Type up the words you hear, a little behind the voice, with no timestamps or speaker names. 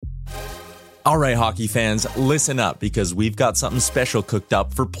All right, hockey fans, listen up because we've got something special cooked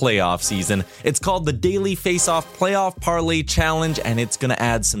up for playoff season. It's called the Daily Face-Off Playoff Parlay Challenge, and it's going to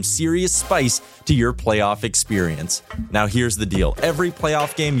add some serious spice to your playoff experience. Now, here's the deal. Every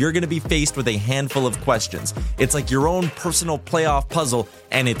playoff game, you're going to be faced with a handful of questions. It's like your own personal playoff puzzle,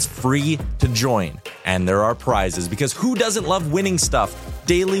 and it's free to join. And there are prizes, because who doesn't love winning stuff?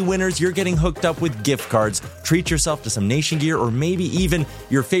 Daily winners, you're getting hooked up with gift cards. Treat yourself to some Nation gear or maybe even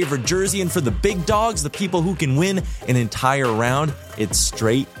your favorite jersey. And for the big dogs, the people who can win an entire round, it's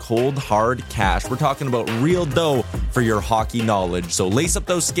straight, cold, hard cash. We're talking about real dough for your hockey knowledge. So lace up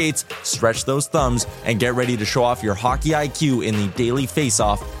those skates, stretch those thumbs, and get ready to show off your hockey IQ in the Daily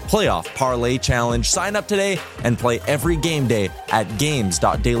Face-Off Playoff Parlay Challenge. Sign up today and play every game day at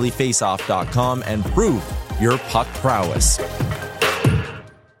games.dailyfaceoff.com and prove your puck prowess.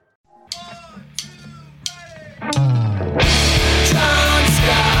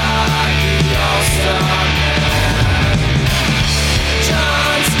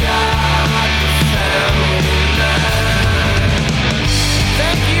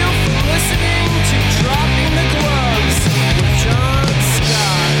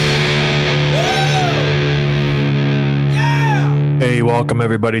 Hey, welcome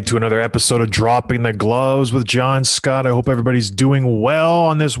everybody to another episode of Dropping the Gloves with John Scott. I hope everybody's doing well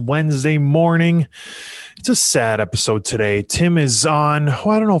on this Wednesday morning. It's a sad episode today. Tim is on,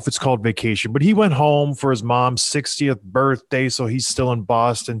 well, I don't know if it's called vacation, but he went home for his mom's 60th birthday, so he's still in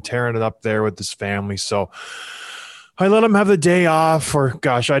Boston tearing it up there with his family. So I let him have the day off, or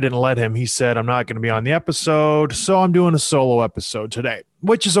gosh, I didn't let him. He said, I'm not going to be on the episode, so I'm doing a solo episode today,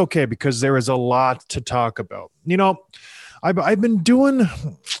 which is okay because there is a lot to talk about. You know, I've been doing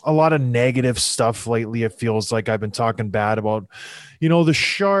a lot of negative stuff lately. It feels like I've been talking bad about, you know, the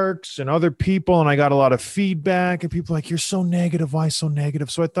Sharks and other people, and I got a lot of feedback, and people are like, you're so negative. Why so negative?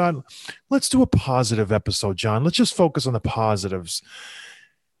 So I thought, let's do a positive episode, John. Let's just focus on the positives.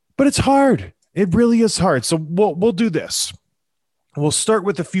 But it's hard. It really is hard. So we'll do this. We'll start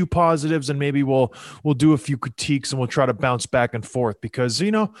with a few positives, and maybe we'll do a few critiques, and we'll try to bounce back and forth because,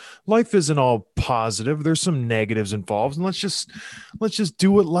 you know, life isn't all positive. There's some negatives involved, and let's just do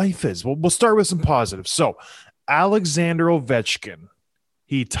what life is. We'll start with some positives. So Alexander Ovechkin,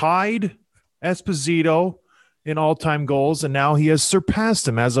 he tied Esposito in all-time goals, and now he has surpassed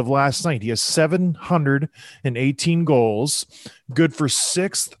him as of last night. He has 718 goals, good for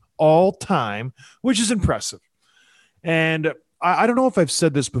 6th all-time, which is impressive. And I don't know if I've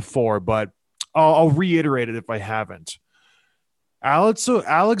said this before, but I'll reiterate it if I haven't.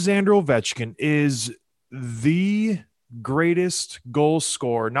 Alexander Ovechkin is the greatest goal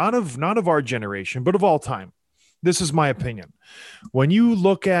scorer, not of our generation, but of all time. This is my opinion. When you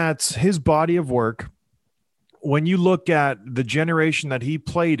look at his body of work, when you look at the generation that he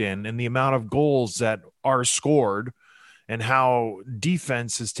played in and the amount of goals that are scored, and how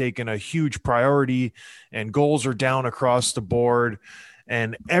defense has taken a huge priority and goals are down across the board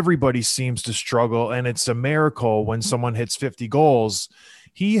and everybody seems to struggle. And it's a miracle when someone hits 50 goals.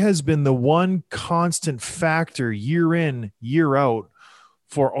 He has been the one constant factor year in, year out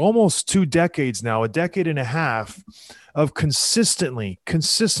for almost 2 decades now, a decade and a half of consistently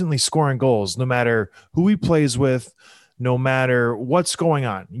scoring goals, no matter who he plays with, no matter what's going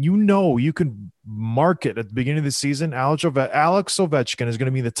on. You know, you can mark it at the beginning of the season. Alex Ovechkin is going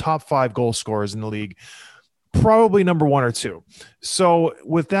to be the top 5 goal scorers in the league, probably number 1 or 2. So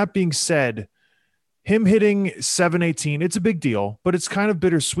with that being said, him hitting 718, it's a big deal, but it's kind of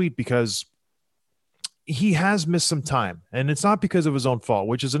bittersweet because he has missed some time, and it's not because of his own fault,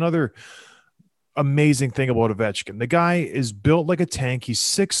 which is another amazing thing about Ovechkin. The guy is built like a tank. He's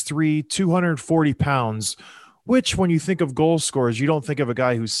 6'3", 240 pounds, which when you think of goal scorers, you don't think of a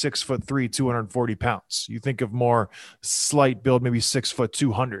guy who's 6'3", 240 pounds. You think of more slight build, maybe 6 foot,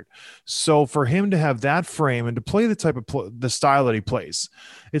 200. So for him to have that frame and to play the type of the style that he plays,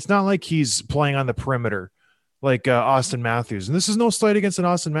 it's not like he's playing on the perimeter like Austin Matthews. And this is no slight against an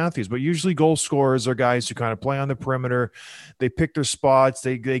Austin Matthews, but usually goal scorers are guys who kind of play on the perimeter. They pick their spots,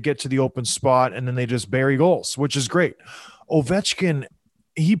 they get to the open spot, and then they just bury goals, which is great. Ovechkin,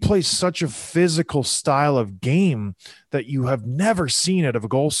 he plays such a physical style of game that you have never seen out of a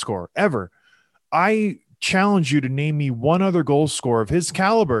goal scorer ever. I challenge you to name me one other goal scorer of his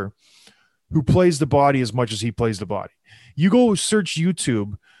caliber who plays the body as much as he plays the body. You go search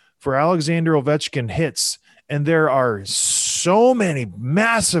YouTube for Alexander Ovechkin hits, and there are so many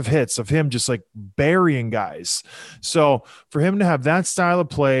massive hits of him just like burying guys. So for him to have that style of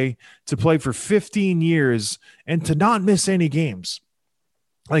play, to play for 15 years and to not miss any games,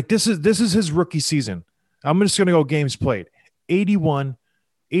 like this is his rookie season. I'm just going to go games played. 81,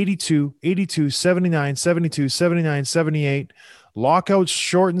 82, 82, 79, 72, 79, 78. Lockout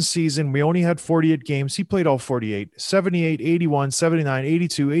shortened season. We only had 48 games. He played all 48. 78, 81, 79,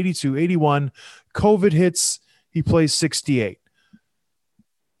 82, 82, 81. COVID hits. He plays 68.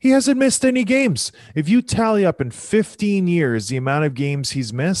 He hasn't missed any games. If you tally up in 15 years the amount of games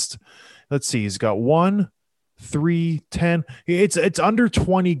he's missed, let's see, he's got 1, 3, 10. It's under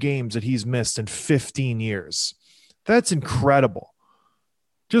 20 games that he's missed in 15 years. That's incredible.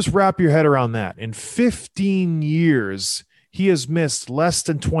 Just wrap your head around that. In 15 years, he has missed less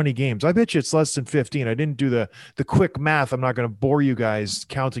than 20 games. I bet you it's less than 15. I didn't do the quick math. I'm not going to bore you guys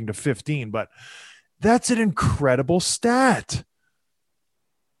counting to 15, but that's an incredible stat.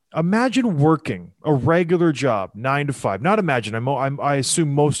 Imagine working a regular job, 9 to 5. Not imagine. I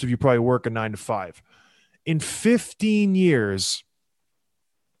assume most of you probably work a 9 to 5. In 15 years,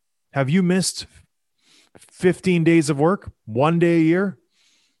 have you missed 15 days of work? 1 day a year?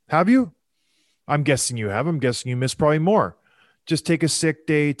 Have you? I'm guessing you have. I'm guessing you missed probably more. Just take a sick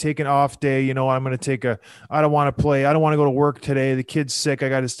day, take an off day. You know, I'm going to I don't want to play. I don't want to go to work today. The kid's sick. I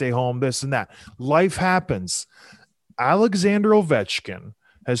got to stay home, this and that. Life happens. Alexander Ovechkin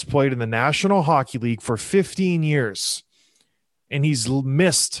has played in the National Hockey League for 15 years, and he's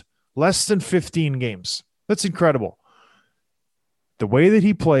missed less than 15 games. That's incredible. The way that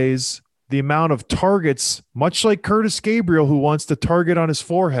he plays, the amount of targets, much like Curtis Gabriel, who wants the target on his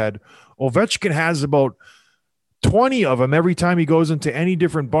forehead, Ovechkin has about 20 of them every time he goes into any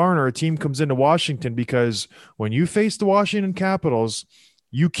different barn or a team comes into Washington, because when you face the Washington Capitals,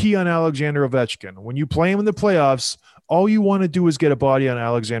 you key on Alexander Ovechkin. When you play him in the playoffs, all you want to do is get a body on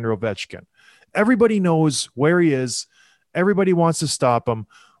Alexander Ovechkin. Everybody knows where he is. Everybody wants to stop him.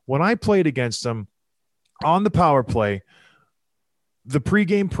 When I played against him on the power play, the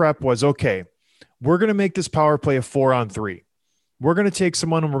pregame prep was, okay, we're going to make this power play a 4-on-3. We're going to take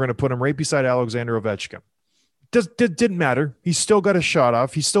someone and we're going to put him right beside Alexander Ovechkin. Didn't matter. He still got a shot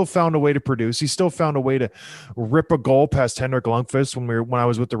off. He still found a way to produce. He still found a way to rip a goal past Henrik Lundqvist when I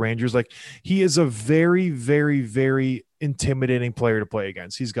was with the Rangers. Like, he is a very, very, very intimidating player to play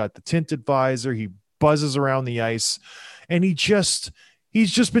against. He's got the tinted visor. He buzzes around the ice, and he's just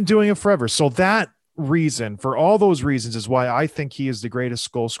been doing it forever. So that reason, for all those reasons, is why I think he is the greatest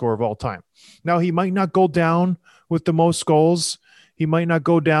goal scorer of all time. Now, he might not go down with the most goals. He might not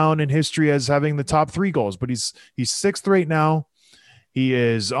go down in history as having the top 3 goals, but he's 6th right now. He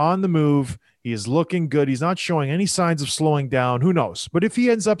is on the move. He is looking good. He's not showing any signs of slowing down. Who knows? But if he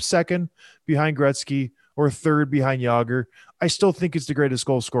ends up 2nd behind Gretzky or 3rd behind Jagr, I still think it's the greatest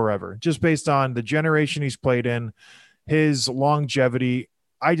goal scorer ever, just based on the generation he's played in, his longevity.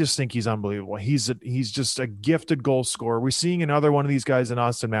 I just think he's unbelievable. He's just a gifted goal scorer. We're seeing another one of these guys in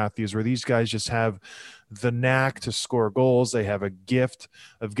Auston Matthews, where these guys just have the knack to score goals. They have a gift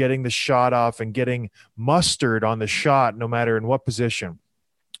of getting the shot off and getting mustard on the shot, no matter in what position,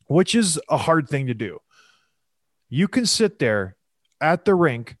 which is a hard thing to do. You can sit there at the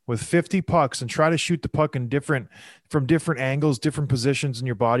rink with 50 pucks and try to shoot the puck from different angles, different positions in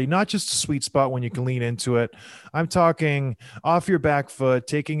your body, not just a sweet spot when you can lean into it. I'm talking off your back foot,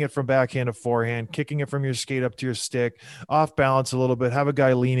 taking it from backhand to forehand, kicking it from your skate up to your stick, off balance a little bit, have a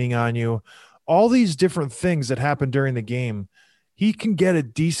guy leaning on you. All these different things that happen during the game, he can get a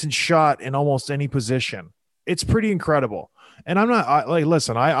decent shot in almost any position. It's pretty incredible. And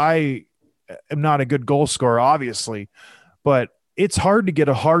I am not a good goal scorer, obviously, but it's hard to get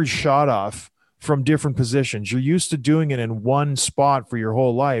a hard shot off from different positions. You're used to doing it in one spot for your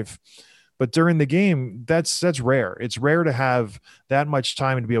whole life, but during the game, that's rare. It's rare to have that much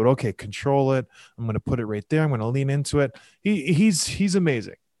time and to be able to, okay, control it. I'm going to put it right there. I'm going to lean into it. He's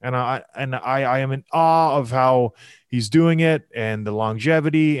amazing. And I am in awe of how he's doing it and the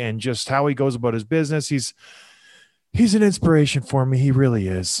longevity and just how he goes about his business. He's an inspiration for me. He really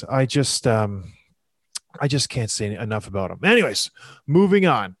is. I just can't say enough about him. Anyways, moving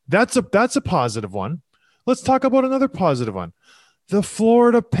on. That's a positive one. Let's talk about another positive one. The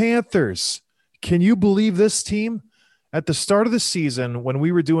Florida Panthers. Can you believe this team? At the start of the season, when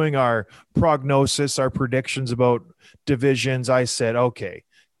we were doing our prognosis, our predictions about divisions, I said, okay,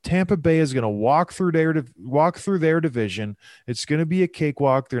 Tampa Bay is going to walk through their division. It's going to be a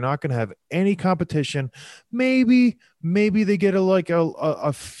cakewalk. They're not going to have any competition. Maybe they get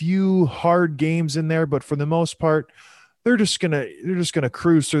a few hard games in there, but for the most part, they're just going to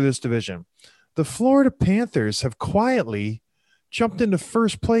cruise through this division. The Florida Panthers have quietly jumped into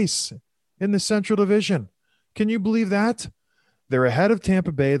first place in the Central Division. Can you believe that? They're ahead of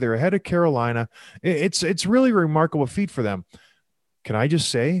Tampa Bay. They're ahead of Carolina. It's really a remarkable feat for them. Can I just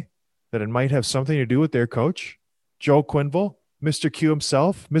say that it might have something to do with their coach, Joe Quenneville? Mr. Q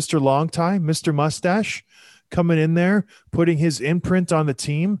himself, Mr. Long Time, Mr. Mustache coming in there, putting his imprint on the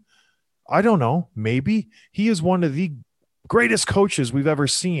team. I don't know. Maybe he is one of the greatest coaches we've ever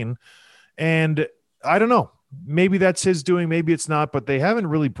seen. And I don't know. Maybe that's his doing. Maybe it's not, but they haven't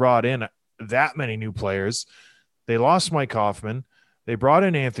really brought in that many new players. They lost Mike Hoffman. They brought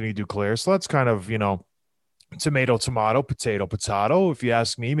in Anthony Duclair. So that's kind of, tomato, tomato, potato, potato. If you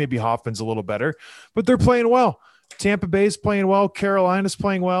ask me, maybe Hoffman's a little better, but they're playing well. Tampa Bay's playing well. Carolina's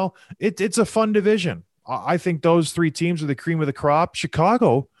playing well. It's a fun division. I think those three teams are the cream of the crop.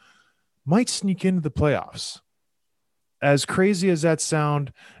 Chicago might sneak into the playoffs. As crazy as that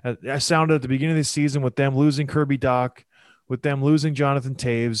sounded at the beginning of the season with them losing Kirby Dach, with them losing Jonathan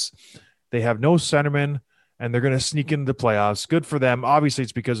Taves, they have no centerman, and they're going to sneak into the playoffs. Good for them. Obviously,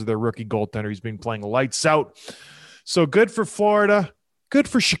 it's because of their rookie goaltender. He's been playing lights out. So good for Florida. Good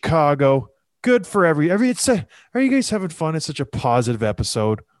for Chicago. Good for are you guys having fun? It's such a positive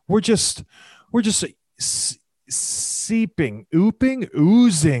episode. We're just oozing. That's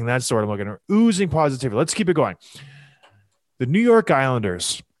the word I'm looking at. Oozing positivity. Let's keep it going. The New York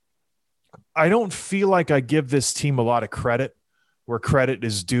Islanders. I don't feel like I give this team a lot of credit where credit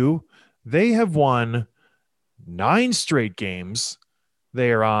is due. They have won 9 straight games.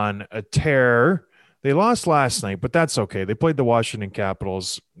 They are on a tear. They lost last night, but that's okay. They played the Washington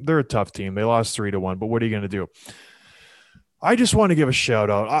Capitals. They're a tough team. They lost 3-1, but what are you going to do? I just want to give a shout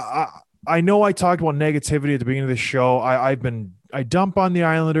out. I know I talked about negativity at the beginning of the show. I dump on the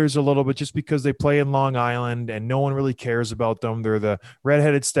Islanders a little bit just because they play in Long Island and no one really cares about them. They're the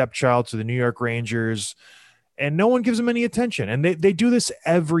redheaded stepchild to the New York Rangers, and no one gives them any attention. And they do this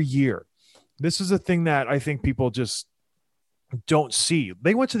every year. This is a thing that I think people just don't see.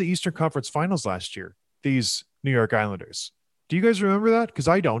 They went to the Eastern Conference Finals last year, these New York Islanders. Do you guys remember that? Because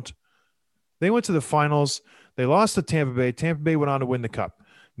I don't. They went to the finals. They lost to Tampa Bay. Tampa Bay went on to win the cup.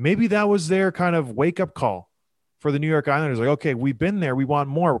 Maybe that was their kind of wake-up call for the New York Islanders. Like, okay, we've been there. We want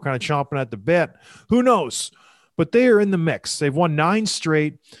more. We're kind of chomping at the bit. Who knows? But they are in the mix. They've won 9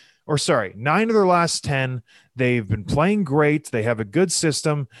 of their last 10. They've been playing great. They have a good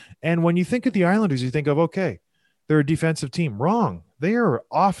system. And when you think of the Islanders, you think of, okay, they're a defensive team. Wrong. They are an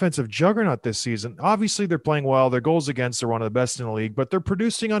offensive juggernaut this season. Obviously, they're playing well. Their goals against are one of the best in the league, but they're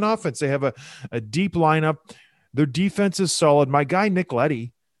producing on offense. They have a deep lineup. Their defense is solid. My guy, Nick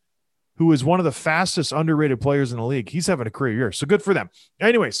Leddy, who is one of the fastest underrated players in the league, he's having a career year. So good for them.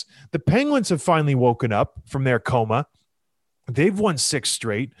 Anyways, the Penguins have finally woken up from their coma. They've won 6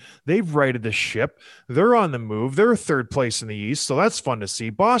 straight. They've righted the ship. They're on the move. They're 3rd place in the East, so that's fun to see.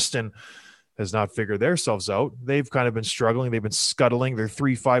 Boston has not figured themselves out. They've kind of been struggling. They've been scuttling. They're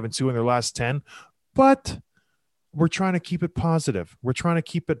 3-5-2 in their last 10. But we're trying to keep it positive. We're trying to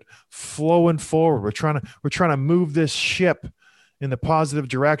keep it flowing forward. We're trying to move this ship in the positive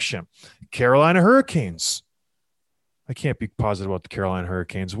direction. Carolina Hurricanes. I can't be positive about the Carolina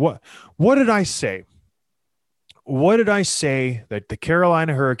Hurricanes. What did I say? What did I say that the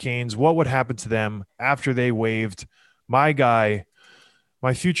Carolina Hurricanes, what would happen to them after they waived my guy,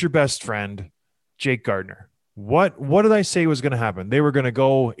 my future best friend, Jake Gardiner? What did I say was going to happen? They were going to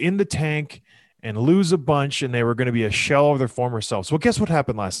go in the tank and lose a bunch, and they were going to be a shell of their former selves. Well, guess what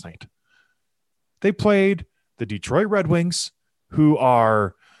happened last night? They played the Detroit Red Wings, who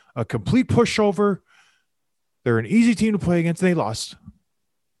are a complete pushover. They're an easy team to play against, and they lost.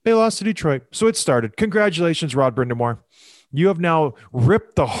 They lost to Detroit. So it started. Congratulations, Rod Brindamore. You have now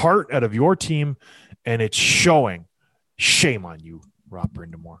ripped the heart out of your team, and it's showing. Shame on you, Rod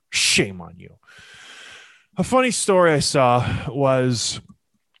Brindamore. Shame on you. A funny story I saw was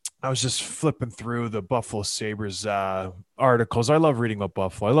I was just flipping through the Buffalo Sabres articles. I love reading about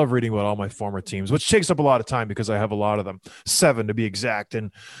Buffalo. I love reading about all my former teams, which takes up a lot of time because I have a lot of them, 7 to be exact.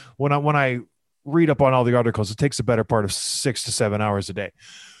 And when I read up on all the articles, it takes a better part of 6 to 7 hours a day.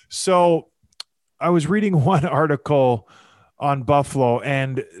 So I was reading one article on Buffalo,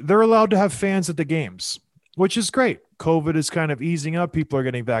 and they're allowed to have fans at the games, which is great. COVID is kind of easing up. People are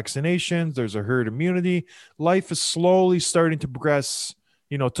getting vaccinations. There's a herd immunity. Life is slowly starting to progress,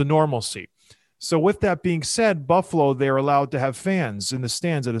 to normalcy. So with that being said, Buffalo, they're allowed to have fans in the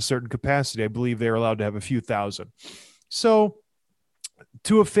stands at a certain capacity. I believe they're allowed to have a few thousand. So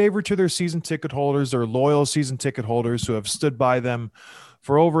to a favor to their season ticket holders, their loyal season ticket holders who have stood by them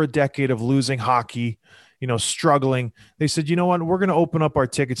for over a decade of losing hockey, struggling, they said, you know what, we're going to open up our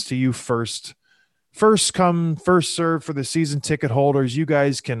tickets to you first. First come, first serve for the season ticket holders. You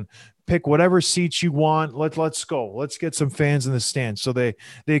guys can pick whatever seats you want. Let's go. Let's get some fans in the stands. So they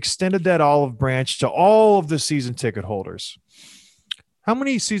extended that olive branch to all of the season ticket holders. How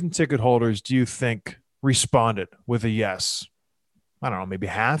many season ticket holders do you think responded with a yes? I don't know, maybe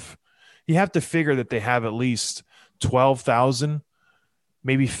half. You have to figure that they have at least 12,000,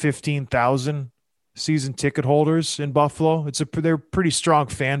 maybe 15,000 season ticket holders in Buffalo. They're a pretty strong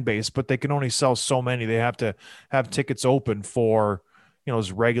fan base, but they can only sell so many. They have to have tickets open for,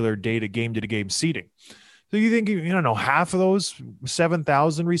 those regular game to game seating. So you think, half of those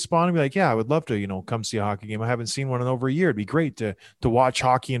 7,000 respond and be like, yeah, I would love to, come see a hockey game. I haven't seen one in over a year. It'd be great to watch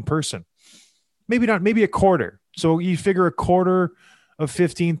hockey in person. Maybe not, maybe a quarter. So you figure a quarter of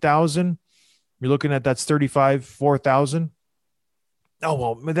 15,000, you're looking at that's 4,000. Oh,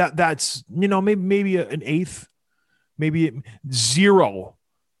 well, that's, maybe an eighth, maybe zero.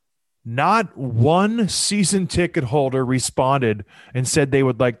 Not one season ticket holder responded and said they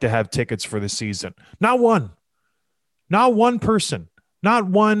would like to have tickets for the season. Not one person, not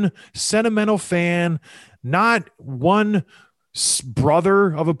one sentimental fan, not one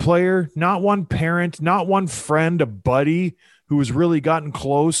brother of a player, not one parent, not one friend, a buddy who has really gotten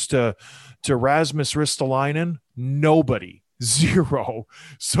close to Rasmus Ristolainen. Nobody. Zero.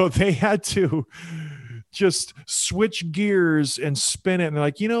 So they had to just switch gears and spin it. And they're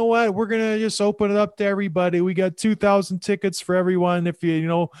like, you know what? We're going to just open it up to everybody. We got 2,000 tickets for everyone. If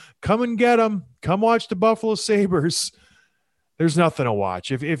come and get them, come watch the Buffalo Sabres. There's nothing to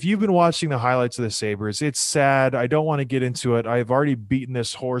watch. If you've been watching the highlights of the Sabres, it's sad. I don't want to get into it. I've already beaten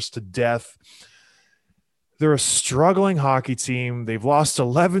this horse to death. They're a struggling hockey team. They've lost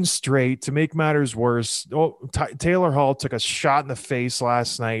 11 straight. To make matters worse, Taylor Hall took a shot in the face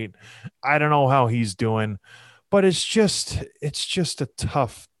last night. I don't know how he's doing, but it's just a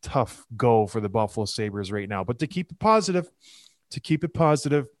tough go for the Buffalo Sabres right now. But to keep it positive,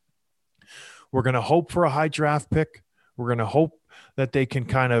 we're going to hope for a high draft pick. We're going to hope that they can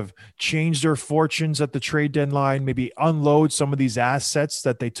kind of change their fortunes at the trade deadline, maybe unload some of these assets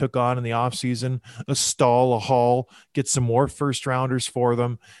that they took on in the offseason, a Stahl, a Hall, get some more first rounders for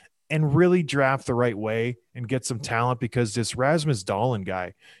them, and really draft the right way and get some talent, because this Rasmus Dahlin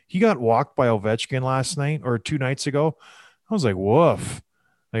guy, he got walked by Ovechkin last night or 2 nights ago. I was like, woof.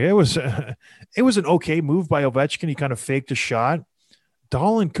 Like it was an okay move by Ovechkin. He kind of faked a shot.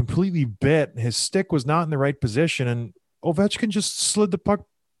 Dahlin completely bit. His stick was not in the right position, and Ovechkin just slid the puck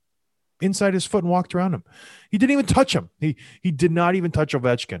inside his foot and walked around him. He didn't even touch him. He did not even touch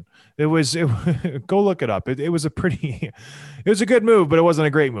Ovechkin. Go look it up. It was a good move, but it wasn't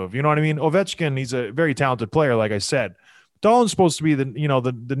a great move. You know what I mean? Ovechkin, he's a very talented player, like I said. Dahlin's supposed to be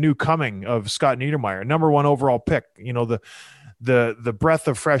the new coming of Scott Niedermayer, number 1 overall pick. The breath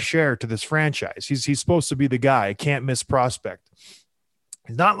of fresh air to this franchise. He's supposed to be the guy, can't miss prospect.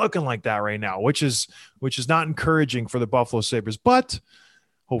 He's not looking like that right now, which is not encouraging for the Buffalo Sabres, but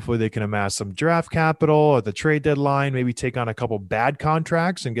hopefully they can amass some draft capital at the trade deadline, maybe take on a couple bad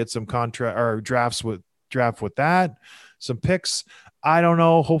contracts and get some draft with that, some picks. I don't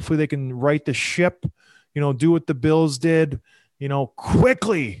know. Hopefully they can right the ship, do what the Bills did,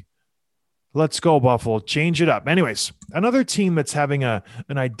 quickly. Let's go, Buffalo. Change it up. Anyways, another team that's having an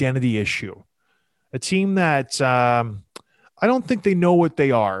identity issue, a team that I don't think they know what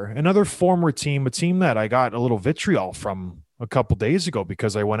they are. Another former team, a team that I got a little vitriol from a couple days ago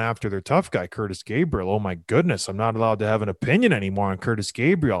because I went after their tough guy, Curtis Gabriel. Oh my goodness. I'm not allowed to have an opinion anymore on Curtis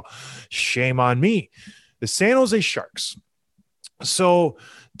Gabriel. Shame on me. The San Jose Sharks. So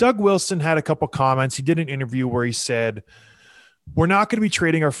Doug Wilson had a couple comments. He did an interview where he said, we're not going to be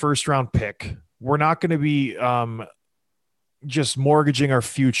trading our first round pick. We're not going to be just mortgaging our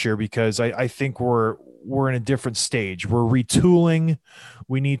future, because I think we're in a different stage. We're retooling.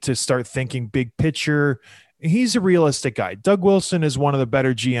 We need to start thinking big picture. He's a realistic guy. Doug Wilson is one of the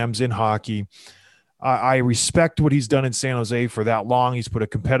better GMs in hockey. I respect what he's done in San Jose for that long. He's put a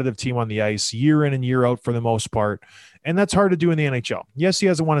competitive team on the ice year in and year out for the most part. And that's hard to do in the NHL. Yes, he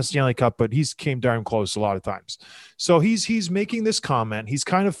hasn't won a Stanley Cup, but he's came darn close a lot of times. So he's making this comment. He's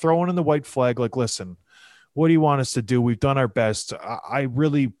kind of throwing in the white flag, like, listen, what do you want us to do? We've done our best. I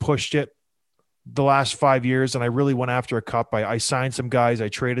really pushed it the last 5 years, and I really went after a cup. I signed some guys. I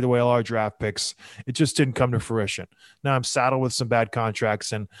traded away all our draft picks. It just didn't come to fruition. Now I'm saddled with some bad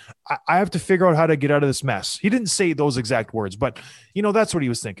contracts, and I have to figure out how to get out of this mess. He didn't say those exact words, but, that's what he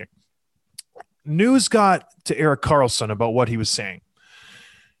was thinking. News got to Erik Karlsson about what he was saying.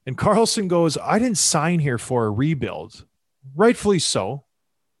 And Karlsson goes, I didn't sign here for a rebuild. Rightfully so.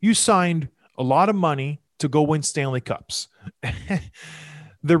 You signed a lot of money to go win Stanley Cups.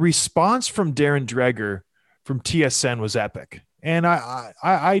 The response from Darren Dreger from TSN was epic. And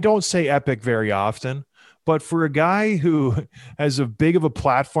I don't say epic very often, but for a guy who has as big of a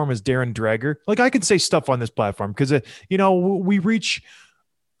platform as Darren Dreger, like, I can say stuff on this platform because, we reach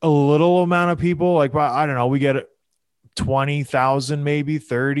a little amount of people. Like, I don't know, we get 20,000, maybe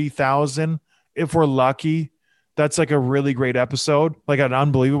 30,000 if we're lucky. That's like a really great episode, like an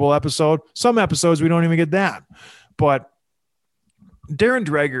unbelievable episode. Some episodes we don't even get that. But Darren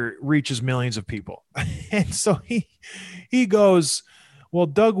Dreger reaches millions of people. And so he goes, well,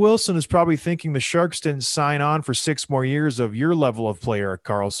 Doug Wilson is probably thinking the Sharks didn't sign on for 6 more years of your level of play, Erik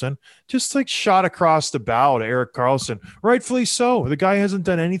Karlsson. Just like shot across the bow to Erik Karlsson. Rightfully so. The guy hasn't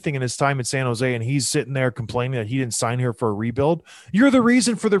done anything in his time in San Jose, and he's sitting there complaining that he didn't sign here for a rebuild. You're the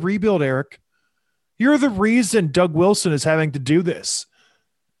reason for the rebuild, Erik. You're the reason Doug Wilson is having to do this.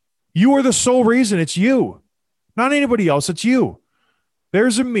 You are the sole reason. It's you. Not anybody else. It's you.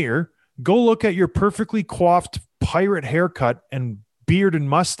 There's a mirror. Go look at your perfectly coiffed pirate haircut and beard and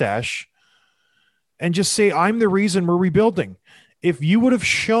mustache and just say, I'm the reason we're rebuilding. If you would have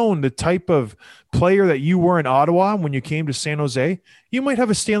shown the type of player that you were in Ottawa when you came to San Jose, you might have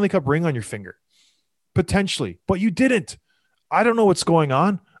a Stanley Cup ring on your finger. Potentially. But you didn't. I don't know what's going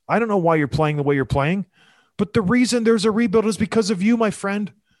on. I don't know why you're playing the way you're playing. But the reason there's a rebuild is because of you, my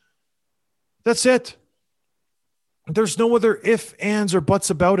friend. That's it. There's no other ifs, ands, or buts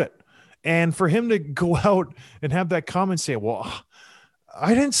about it. And for him to go out and have that comment say, well,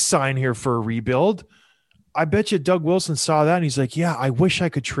 I didn't sign here for a rebuild. I bet you Doug Wilson saw that and he's like, yeah, I wish I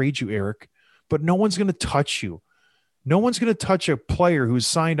could trade you, Erik, but no one's going to touch you. No one's going to touch a player who's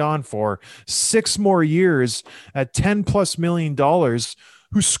signed on for 6 more years at $10+ million,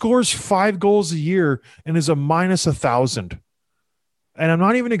 who scores 5 goals a year and is a minus 1,000. And I'm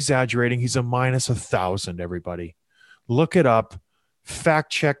not even exaggerating. He's a minus 1,000, everybody. Look it up.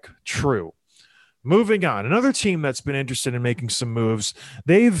 Fact check true. Moving on. Another team that's been interested in making some moves.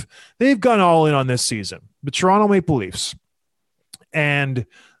 They've gone all in on this season. The Toronto Maple Leafs. And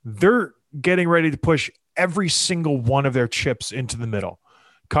they're getting ready to push every single one of their chips into the middle.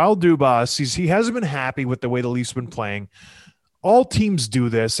 Kyle Dubas, he hasn't been happy with the way the Leafs have been playing. All teams do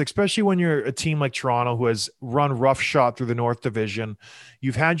this, especially when you're a team like Toronto who has run roughshod through the North Division.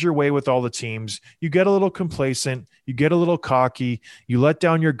 You've had your way with all the teams. You get a little complacent. You get a little cocky. You let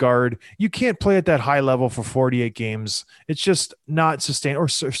down your guard. You can't play at that high level for 48 games. It's just not sustainable. Or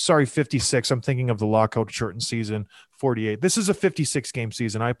sorry, 56. I'm thinking of the lockout shortened season, 48. This is a 56-game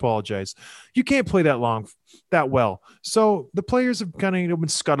season. I apologize. You can't play that long, that well. So the players have kind of been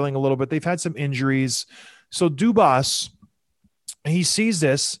scuttling a little bit. They've had some injuries. So Dubas, he sees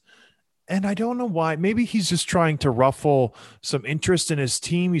this, and I don't know why. Maybe he's just trying to ruffle some interest in his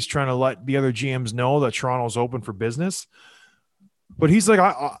team. He's trying to let the other GMs know that Toronto's open for business. But he's like,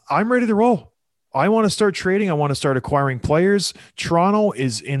 I'm ready to roll. I want to start trading. I want to start acquiring players. Toronto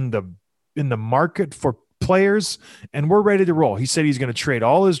is in the market for players, and we're ready to roll. He said he's going to trade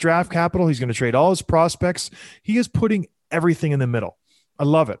all his draft capital. He's going to trade all his prospects. He is putting everything in the middle. I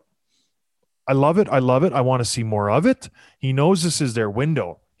love it. I love it. I love it. I want to see more of it. He knows this is their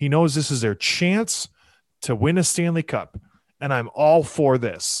window. He knows this is their chance to win a Stanley Cup. And I'm all for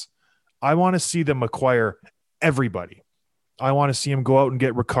this. I want to see them acquire everybody. I want to see him go out and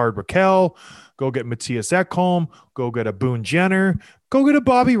get Rickard Rakell, go get Matthias Ekholm, go get a Boone Jenner, go get a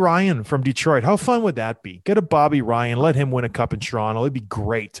Bobby Ryan from Detroit. How fun would that be? Get a Bobby Ryan, let him win a cup in Toronto. It'd be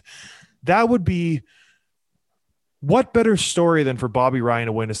great. That would be, what better story than for Bobby Ryan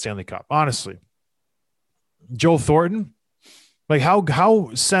to win a Stanley Cup? Honestly. Joe Thornton, like how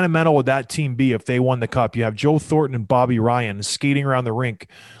sentimental would that team be if they won the cup? You have Joe Thornton and Bobby Ryan skating around the rink,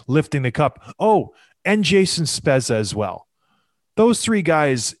 lifting the cup. Oh, and Jason Spezza as well. Those 3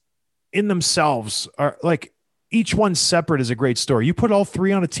 guys in themselves are like, each one separate is a great story. You put all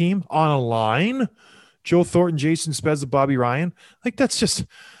 3 on a team, on a line, Joe Thornton, Jason Spezza, Bobby Ryan, like that's just,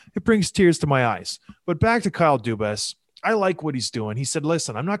 it brings tears to my eyes. But back to Kyle Dubas. I like what he's doing. He said,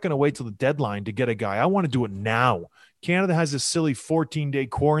 listen, I'm not going to wait till the deadline to get a guy. I want to do it now. Canada has this silly 14-day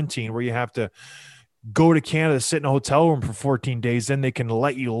quarantine where you have to go to Canada, sit in a hotel room for 14 days. Then they can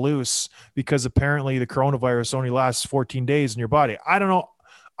let you loose because apparently the coronavirus only lasts 14 days in your body. I don't know.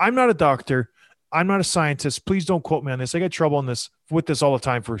 I'm not a doctor. I'm not a scientist. Please don't quote me on this. I get trouble with this all the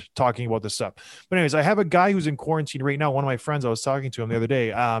time for talking about this stuff. But anyways, I have a guy who's in quarantine right now. One of my friends, I was talking to him the other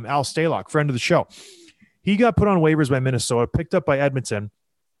day, Al Stalock, friend of the show. He got put on waivers by Minnesota, picked up by Edmonton.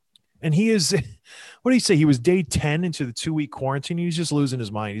 And he is, what do you say? He was day 10 into the 2-week quarantine. He's just losing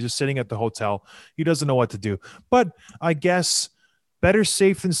his mind. He's just sitting at the hotel. He doesn't know what to do. But I guess better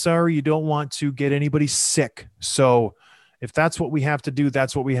safe than sorry. You don't want to get anybody sick. So if that's what we have to do,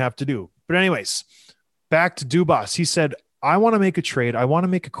 that's what we have to do. But anyways, back to Dubas. He said, I want to make a trade. I want to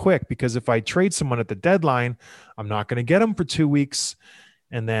make it quick because if I trade someone at the deadline, I'm not going to get them for 2 weeks.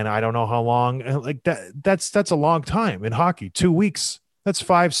 And then I don't know how long, like that's a long time in hockey, 2 weeks. That's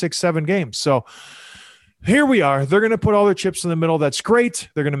 5, 6, 7 games. So here we are. They're going to put all their chips in the middle. That's great.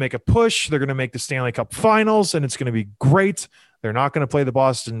 They're going to make a push. They're going to make the Stanley Cup Finals, and it's going to be great. They're not going to play the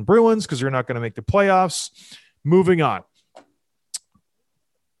Boston Bruins because they're not going to make the playoffs. Moving on.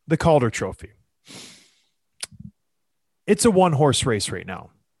 The Calder Trophy. It's a one-horse race right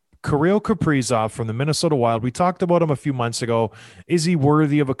now. Kirill Kaprizov from the Minnesota Wild. We talked about him a few months ago. Is he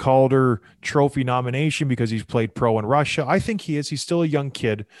worthy of a Calder Trophy nomination because he's played pro in Russia? I think he is. He's still a young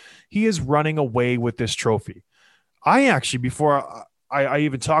kid. He is running away with this trophy. I actually, before I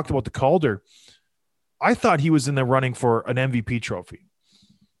even talked about the Calder, I thought he was in the running for an MVP trophy.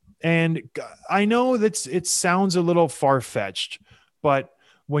 And I know that it sounds a little far-fetched, but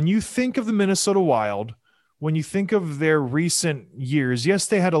when you think of the Minnesota Wild, when you think of their recent years, yes,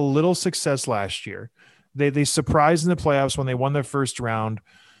 they had a little success last year. They surprised in the playoffs when they won their first round,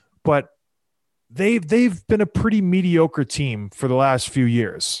 but they've been a pretty mediocre team for the last few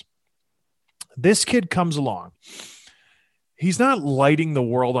years. This kid comes along. He's not lighting the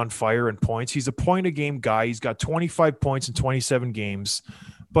world on fire in points. He's a point-a-game guy. He's got 25 points in 27 games,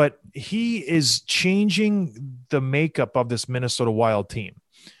 but he is changing the makeup of this Minnesota Wild team.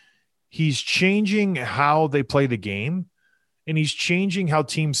 He's changing how they play the game, and he's changing how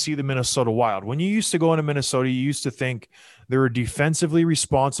teams see the Minnesota Wild. When you used to go into Minnesota, you used to think they're a defensively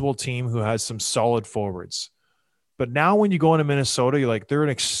responsible team who has some solid forwards. But now when you go into Minnesota, you're like, they're an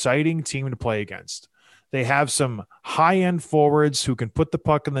exciting team to play against. They have some high-end forwards who can put the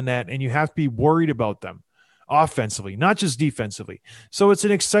puck in the net, and you have to be worried about them offensively, not just defensively. So it's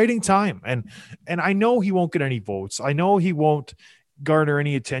an exciting time. And I know he won't get any votes. I know he won't garner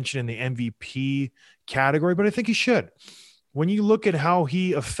any attention in the MVP category, but I think he should. When you look at how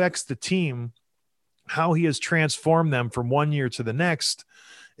he affects the team, how he has transformed them from one year to the next,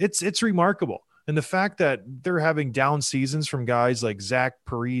 it's remarkable. And the fact that they're having down seasons from guys like Zach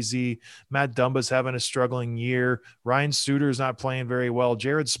Parise, Matt Dumba's having a struggling year, Ryan Suter's not playing very well,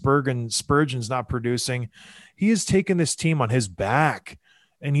 Jared Spurgeon's not producing. He has taken this team on his back,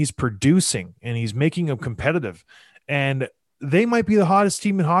 and he's producing, and he's making them competitive. And they might be the hottest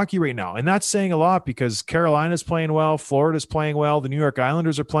team in hockey right now. And that's saying a lot because Carolina's playing well, Florida's playing well, the New York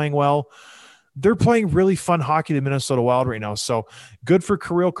Islanders are playing well. They're playing really fun hockey, the Minnesota Wild right now. So good for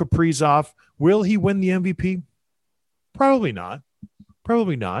Kirill Kaprizov. Will he win the MVP? Probably not.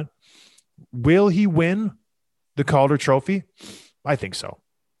 Probably not. Will he win the Calder Trophy? I think so.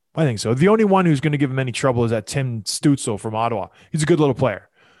 The only one who's going to give him any trouble is that Tim Stützle from Ottawa. He's a good little player.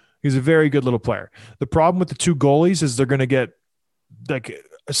 He's a very good little player. The problem with the two goalies is they're going to get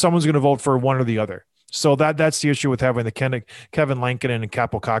someone's going to vote for one or the other. So that's the issue with having the Kevin Lankinen and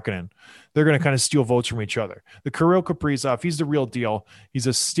Kaapo Kähkönen. They're going to kind of steal votes from each other. The Kirill Kaprizov, he's the real deal. He's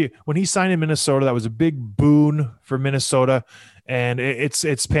a steal. When he signed in Minnesota, that was a big boon for Minnesota, and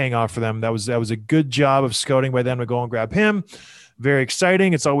it's paying off for them. That was a good job of scouting by them to go and grab him. Very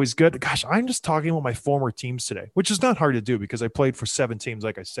exciting. It's always good. Gosh, I'm just talking about my former teams today, which is not hard to do because I played for 7 teams,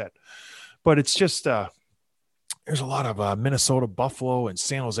 like I said. But it's just there's a lot of Minnesota, Buffalo, and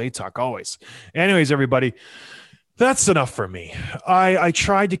San Jose talk always. Anyways, everybody, that's enough for me. I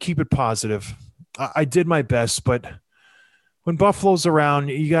tried to keep it positive. I did my best, but when Buffalo's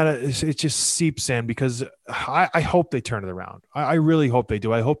around, it just seeps in because I hope they turn it around. I really hope they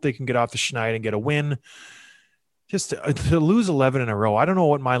do. I hope they can get off the schneid and get a win. Just to lose 11 in a row. I don't know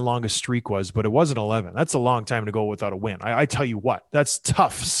what my longest streak was, but it wasn't 11. That's a long time to go without a win. I tell you what, that's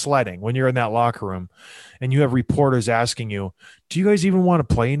tough sledding when you're in that locker room and you have reporters asking you, do you guys even want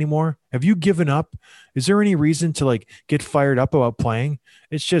to play anymore? Have you given up? Is there any reason to get fired up about playing?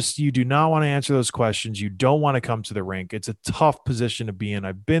 It's just, you do not want to answer those questions. You don't want to come to the rink. It's a tough position to be in.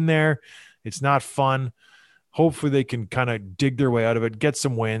 I've been there. It's not fun. Hopefully they can kind of dig their way out of it, get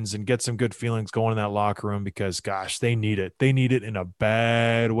some wins, and get some good feelings going in that locker room because, gosh, they need it. They need it in a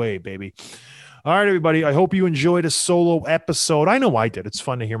bad way, baby. All right, everybody. I hope you enjoyed a solo episode. I know I did. It's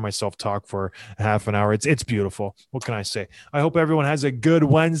fun to hear myself talk for a half an hour. It's beautiful. What can I say? I hope everyone has a good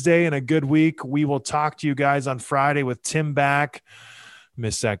Wednesday and a good week. We will talk to you guys on Friday with Tim back.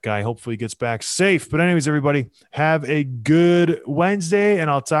 Miss that guy. Hopefully he gets back safe. But anyways, everybody, have a good Wednesday, and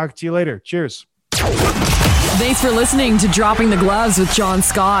I'll talk to you later. Cheers. Thanks for listening to Dropping the Gloves with John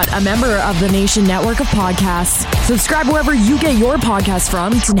Scott, a member of the Nation Network of Podcasts. Subscribe wherever you get your podcasts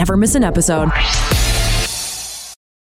from to never miss an episode.